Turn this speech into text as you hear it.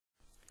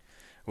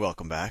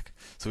Welcome back.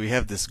 So we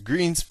have this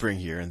green spring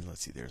here, and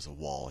let's see, there's a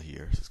wall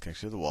here. So it's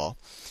connected to the wall.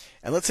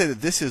 And let's say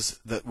that this is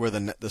where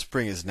the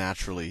spring is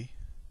naturally.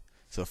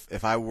 So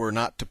if I were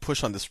not to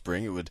push on the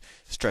spring, it would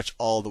stretch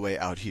all the way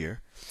out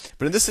here.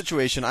 But in this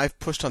situation, I've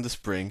pushed on the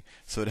spring,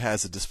 so it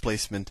has a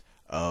displacement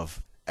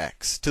of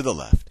x to the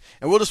left.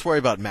 And we'll just worry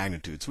about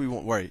magnitude, so we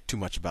won't worry too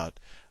much about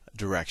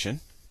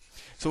direction.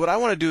 So what I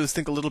want to do is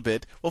think a little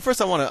bit. Well,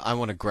 first I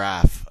want to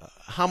graph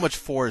how much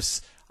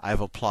force I've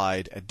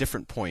applied at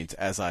different points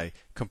as I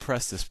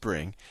compress the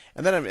spring,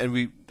 and then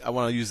I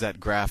want to use that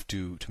graph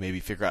to maybe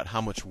figure out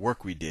how much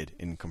work we did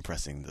in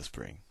compressing the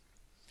spring.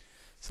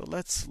 So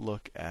let's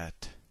look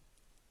at,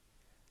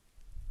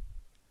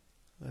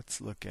 and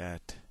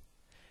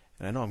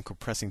I know I'm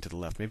compressing to the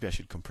left. Maybe I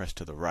should compress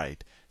to the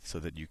right so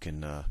that you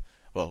can.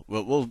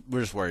 We'll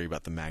just worry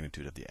about the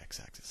magnitude of the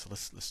x-axis. So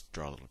let's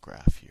draw a little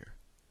graph here.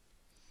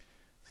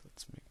 So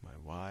let's make my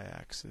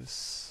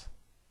y-axis,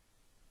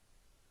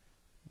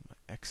 my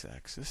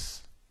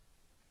x-axis,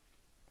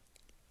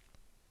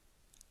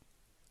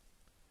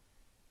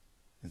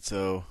 and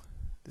so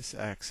this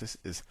axis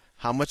is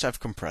how much I've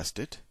compressed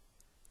it,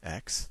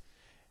 x,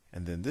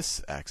 and then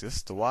this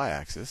axis, the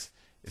y-axis,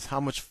 is how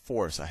much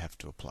force I have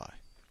to apply.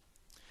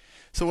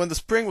 So when the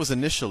spring was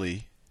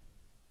initially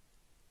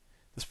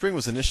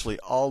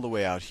all the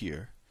way out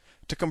here,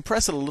 to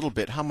compress it a little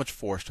bit, how much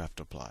force do I have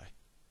to apply?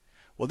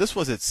 Well, this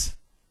was its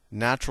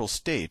natural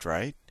state,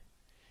 right?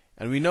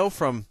 And we know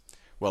from,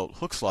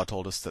 Hooke's law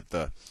told us that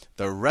the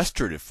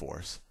restorative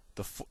force,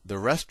 the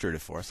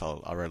restorative force,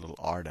 I'll write a little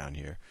r down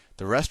here,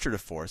 the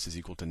restorative force is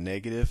equal to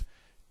negative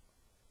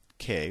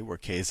k, where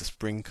k is the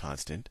spring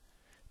constant,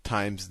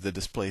 times the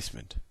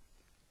displacement,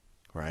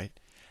 right?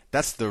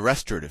 That's the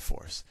restorative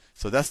force.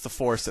 So that's the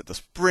force that the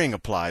spring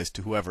applies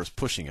to whoever's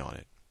pushing on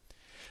it.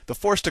 The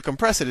force to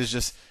compress it is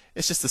just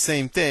the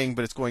same thing,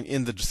 but it's going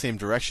in the same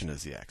direction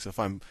as the x. So if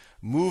I'm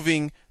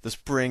moving the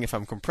spring, if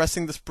I'm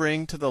compressing the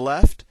spring to the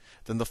left,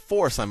 then the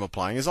force I'm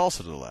applying is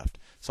also to the left.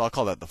 So I'll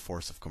call that the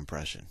force of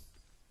compression.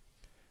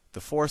 The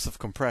force of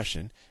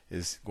compression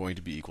is going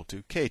to be equal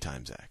to k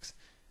times x.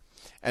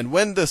 And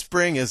when the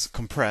spring is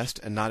compressed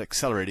and not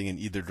accelerating in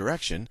either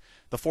direction,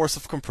 the force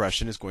of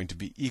compression is going to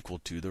be equal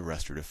to the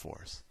restorative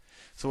force.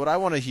 So what I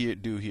want to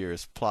do here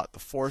is plot the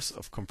force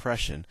of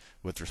compression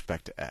with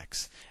respect to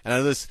x. And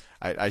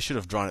I should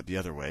have drawn it the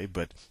other way,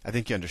 but I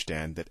think you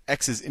understand that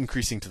x is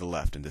increasing to the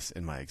left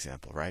in my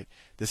example, right?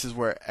 This is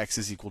where x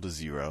is equal to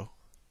 0.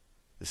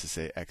 This is,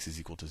 say, x is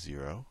equal to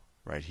 0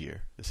 right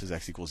here. This is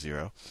x equals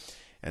 0.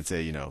 And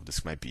say,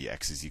 this might be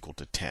x is equal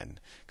to 10,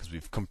 because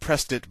we've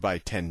compressed it by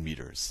 10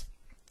 meters.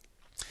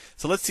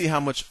 So let's see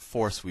how much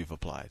force we've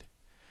applied.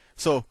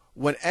 So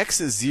when x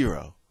is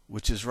 0,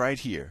 which is right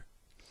here,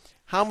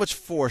 how much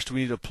force do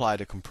we need to apply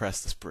to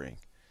compress the spring?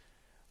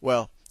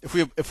 Well, if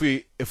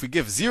we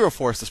give 0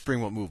 force, the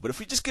spring won't move. But if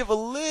we just give a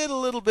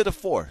little bit of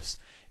force,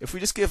 if we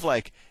just give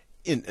like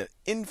an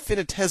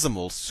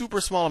infinitesimal,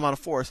 super small amount of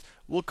force,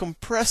 we'll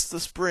compress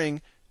the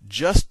spring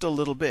just a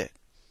little bit,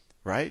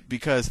 right?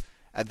 Because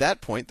at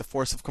that point, the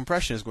force of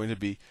compression is going to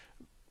be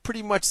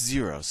pretty much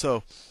 0.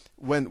 So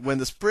when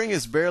the spring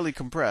is barely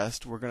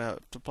compressed, we're going to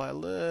have to apply a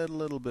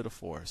little bit of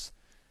force.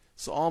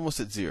 So almost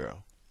at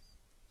 0.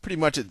 Pretty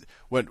much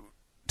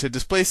to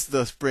displace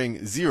the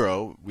spring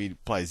 0, we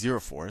apply 0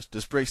 force. To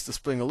displace the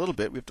spring a little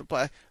bit, we have to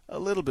apply a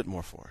little bit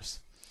more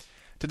force.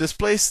 To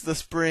displace the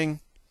spring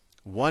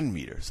 1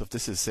 meter, so if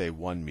this is, say,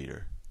 1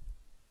 meter,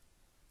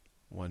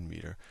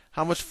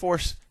 how much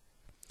force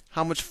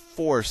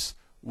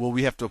will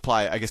we have to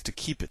apply, I guess, to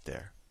keep it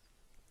there?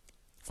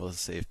 Well,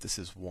 let's say if this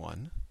is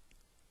 1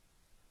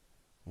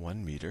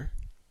 meter,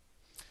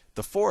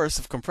 the force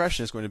of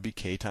compression is going to be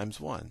k times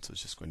 1, so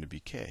it's just going to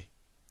be k.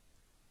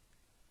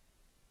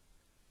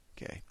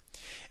 Okay.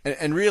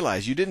 And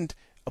realize you didn't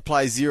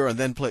apply 0 and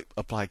then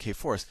apply k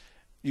force.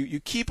 You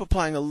keep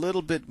applying a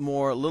little bit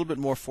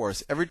more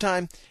force. Every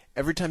time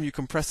you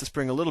compress the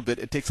spring a little bit,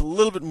 it takes a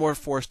little bit more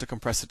force to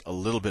compress it a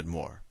little bit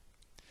more.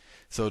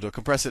 So to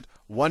compress it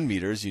 1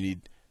 meters, you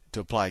need to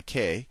apply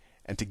k,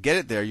 and to get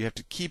it there, you have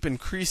to keep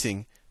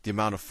increasing the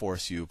amount of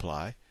force you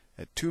apply.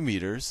 At 2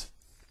 meters,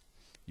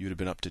 you would have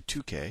been up to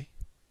 2k,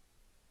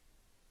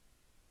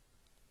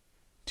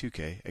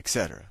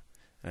 etc.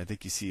 And I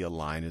think you see a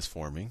line is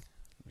forming.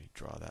 Let me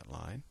draw that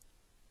line.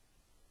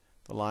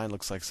 The line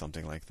looks like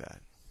something like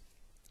that.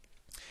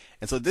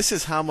 And so this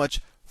is how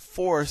much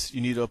force you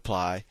need to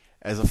apply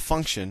as a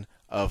function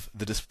of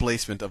the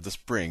displacement of the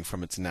spring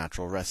from its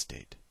natural rest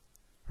state,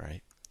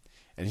 right?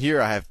 And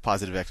here I have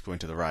positive x going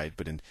to the right,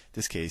 but in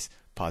this case,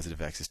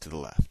 positive x is to the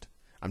left.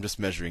 I'm just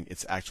measuring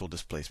its actual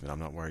displacement. I'm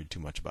not worried too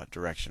much about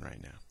direction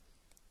right now.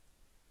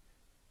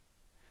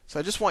 So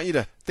I just want you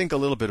to think a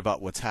little bit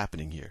about what's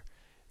happening here.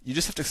 You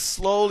just have to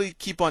slowly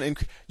keep on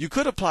increasing. You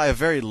could apply a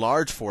very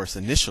large force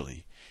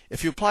initially.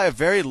 If you apply a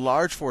very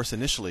large force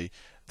initially,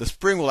 the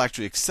spring will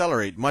actually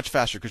accelerate much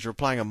faster because you're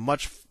applying a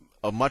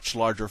much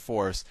larger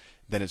force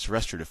than its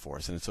restorative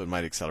force, and so it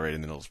might accelerate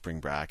and then it'll spring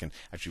back. And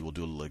actually, we'll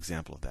do a little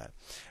example of that.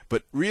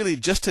 But really,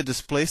 just to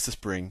displace the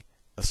spring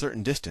a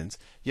certain distance,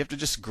 you have to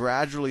just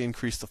gradually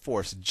increase the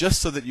force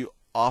just so that you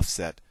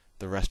offset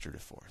the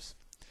restorative force.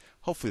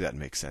 Hopefully that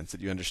makes sense,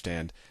 that you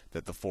understand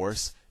that the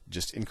force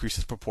just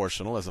increases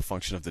proportional as a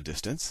function of the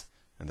distance,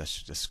 and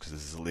that's just because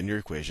this is a linear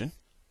equation.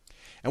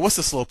 And what's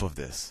the slope of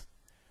this?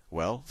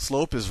 Well,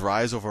 slope is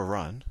rise over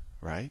run,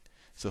 right?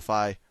 So if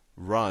I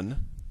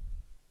run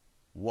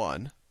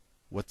 1,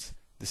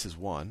 this is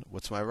 1,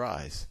 what's my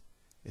rise?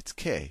 It's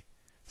k.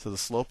 So the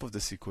slope of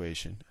this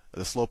equation,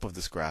 the slope of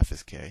this graph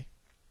is k.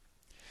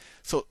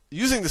 So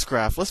using this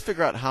graph, let's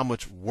figure out how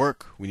much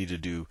work we need to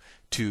do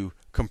to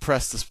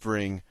compress the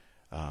spring.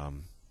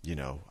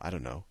 I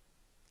don't know.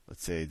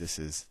 Let's say this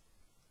is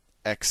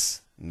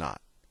x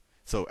naught.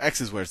 So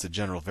x is where it's a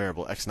general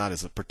variable. X naught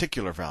is a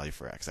particular value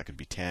for x. That could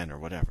be 10 or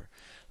whatever.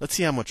 Let's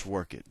see how much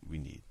work we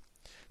need.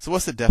 So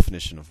what's the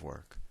definition of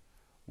work?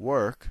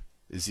 Work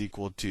is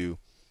equal to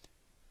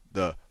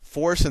the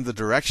force in the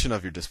direction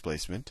of your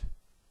displacement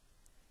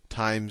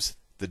times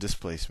the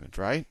displacement,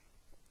 right?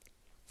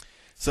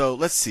 So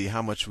let's see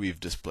how much we've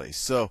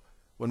displaced. So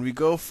when we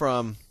go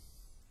from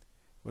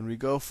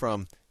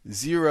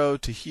 0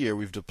 to here,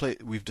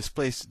 we've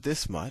displaced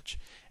this much.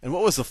 And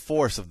what was the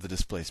force of the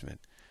displacement?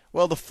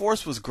 Well, the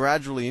force was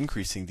gradually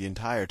increasing the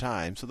entire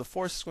time, so the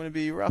force is going to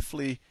be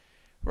roughly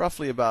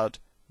about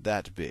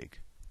that big.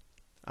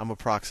 I'm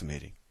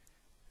approximating,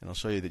 and I'll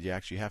show you that you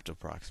actually have to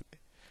approximate.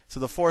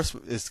 So the force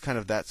is kind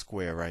of that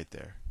square right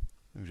there.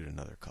 Let me do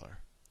another color.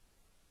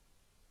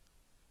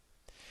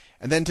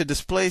 And then to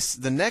displace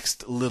the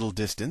next little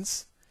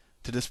distance,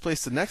 no,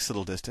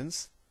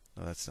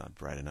 that's not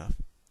bright enough.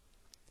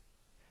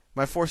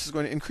 My force is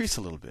going to increase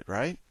a little bit,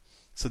 right?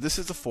 So this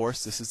is the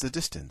force, this is the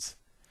distance.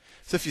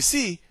 So if you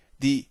see,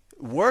 the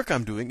work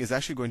I'm doing is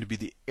actually going to be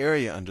the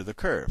area under the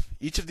curve.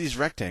 Each of these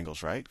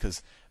rectangles, right?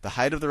 Because the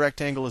height of the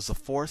rectangle is the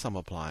force I'm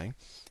applying,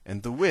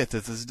 and the width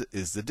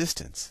is the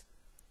distance,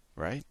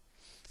 right?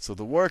 So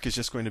the work is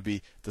just going to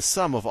be the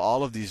sum of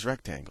all of these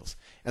rectangles.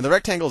 And the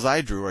rectangles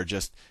I drew are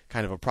just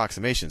kind of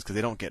approximations because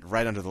they don't get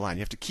right under the line.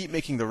 You have to keep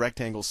making the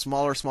rectangles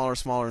smaller, smaller,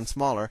 smaller, and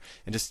smaller,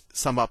 and just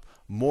sum up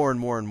more and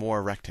more and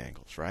more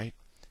rectangles, right?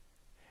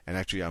 And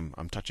actually,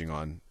 I'm touching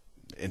on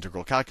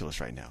integral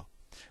calculus right now.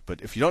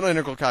 But if you don't know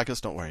integral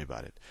calculus, don't worry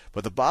about it.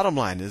 But the bottom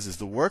line is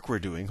the work we're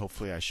doing,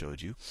 hopefully I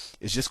showed you,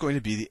 is just going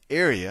to be the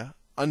area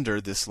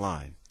under this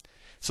line.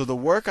 So the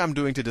work I'm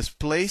doing to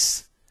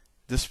displace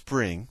the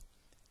spring,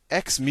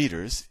 x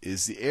meters,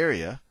 is the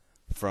area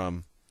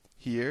from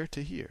here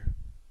to here.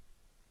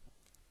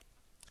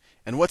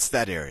 And what's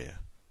that area?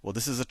 Well,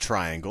 this is a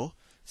triangle,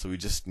 so we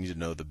just need to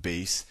know the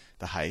base,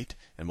 the height,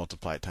 and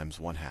multiply it times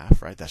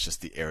 1/2, right? That's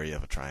just the area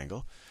of a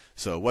triangle.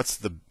 So what's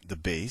the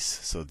base?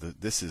 So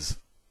this is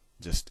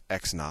just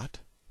x naught.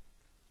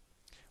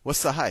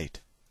 What's the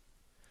height?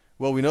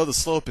 Well, we know the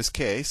slope is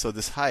k, so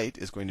this height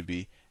is going to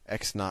be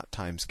x naught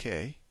times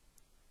k.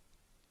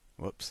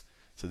 Whoops.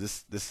 So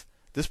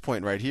this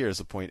point right here is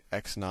a point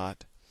x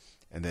naught,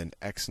 and then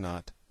x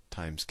naught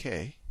times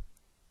k.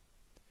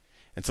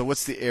 And so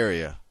what's the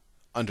area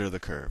under the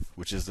curve,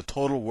 which is the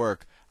total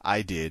work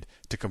I did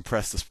to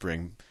compress the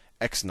spring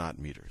x naught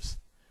meters?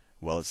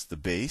 Well, it's the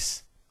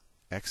base,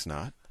 x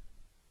naught,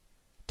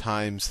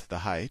 times the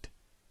height,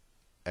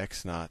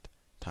 x naught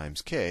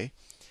times k,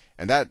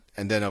 and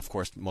then of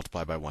course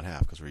multiply by 1/2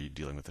 because we're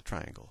dealing with a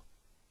triangle,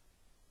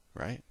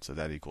 right? So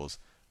that equals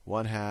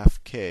 1/2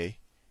 k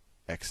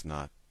x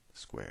naught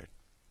squared.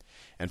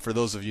 And for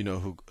those of you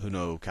who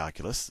know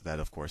calculus, that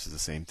of course is the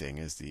same thing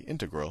as the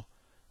integral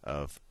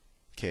of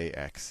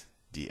kx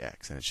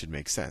dx, and it should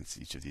make sense.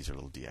 Each of these are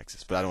little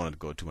dx's, but I don't want to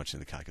go too much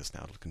into calculus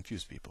now; it'll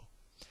confuse people.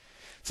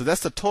 So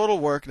that's the total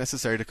work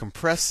necessary to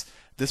compress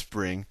this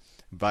spring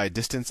by a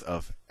distance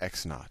of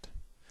x naught.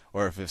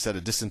 Or if it's at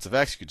a distance of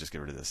x, you could just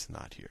get rid of this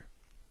naught here.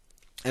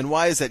 And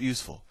why is that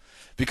useful?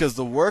 Because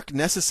the work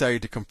necessary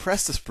to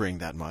compress the spring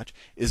that much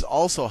is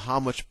also how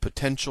much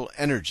potential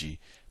energy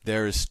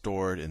there is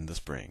stored in the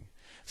spring.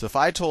 So if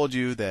I told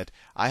you that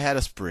I had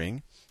a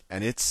spring,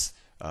 and it's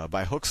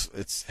by Hooke's,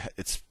 its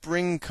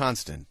spring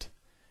constant,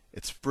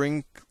 is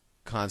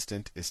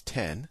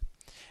 10,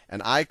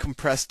 and I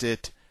compressed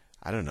it,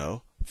 I don't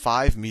know,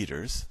 5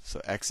 meters.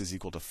 So x is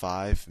equal to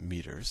 5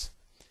 meters.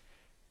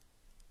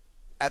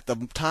 At the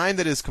time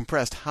that it is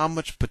compressed, how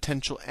much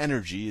potential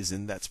energy is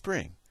in that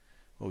spring?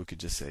 Well, we could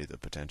just say the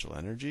potential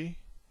energy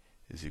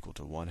is equal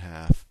to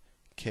 1/2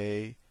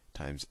 k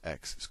times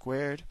x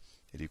squared.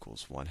 It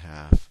equals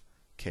 1/2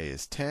 k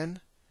is 10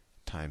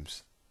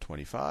 times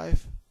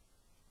 25,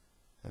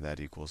 and that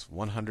equals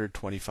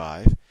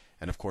 125.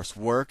 And of course,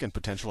 work and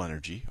potential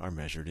energy are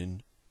measured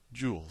in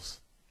joules.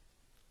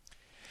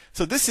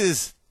 So this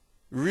is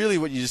really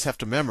what you just have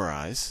to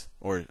memorize,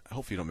 or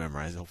hopefully you don't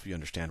memorize it, hopefully you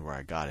understand where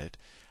I got it.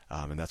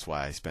 And that's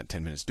why I spent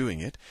 10 minutes doing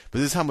it. But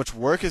this is how much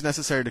work is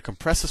necessary to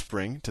compress a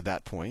spring to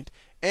that point,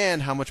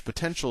 and how much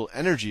potential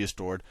energy is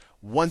stored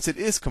once it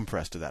is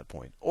compressed to that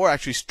point, or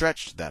actually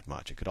stretched that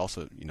much. It could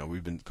also,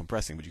 we've been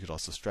compressing, but you could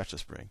also stretch a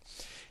spring.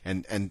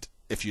 And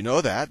if you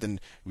know that, then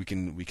we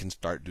can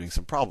start doing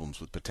some problems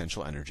with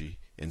potential energy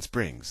in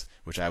springs,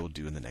 which I will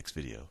do in the next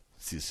video.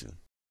 See you soon.